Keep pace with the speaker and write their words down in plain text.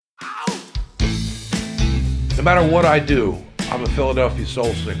No matter what I do, I'm a Philadelphia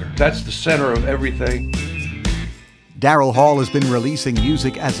soul singer. That's the center of everything. Daryl Hall has been releasing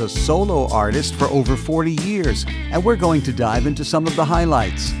music as a solo artist for over 40 years, and we're going to dive into some of the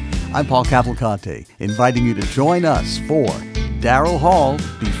highlights. I'm Paul Cavalcante, inviting you to join us for Daryl Hall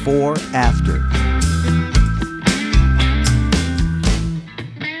Before After.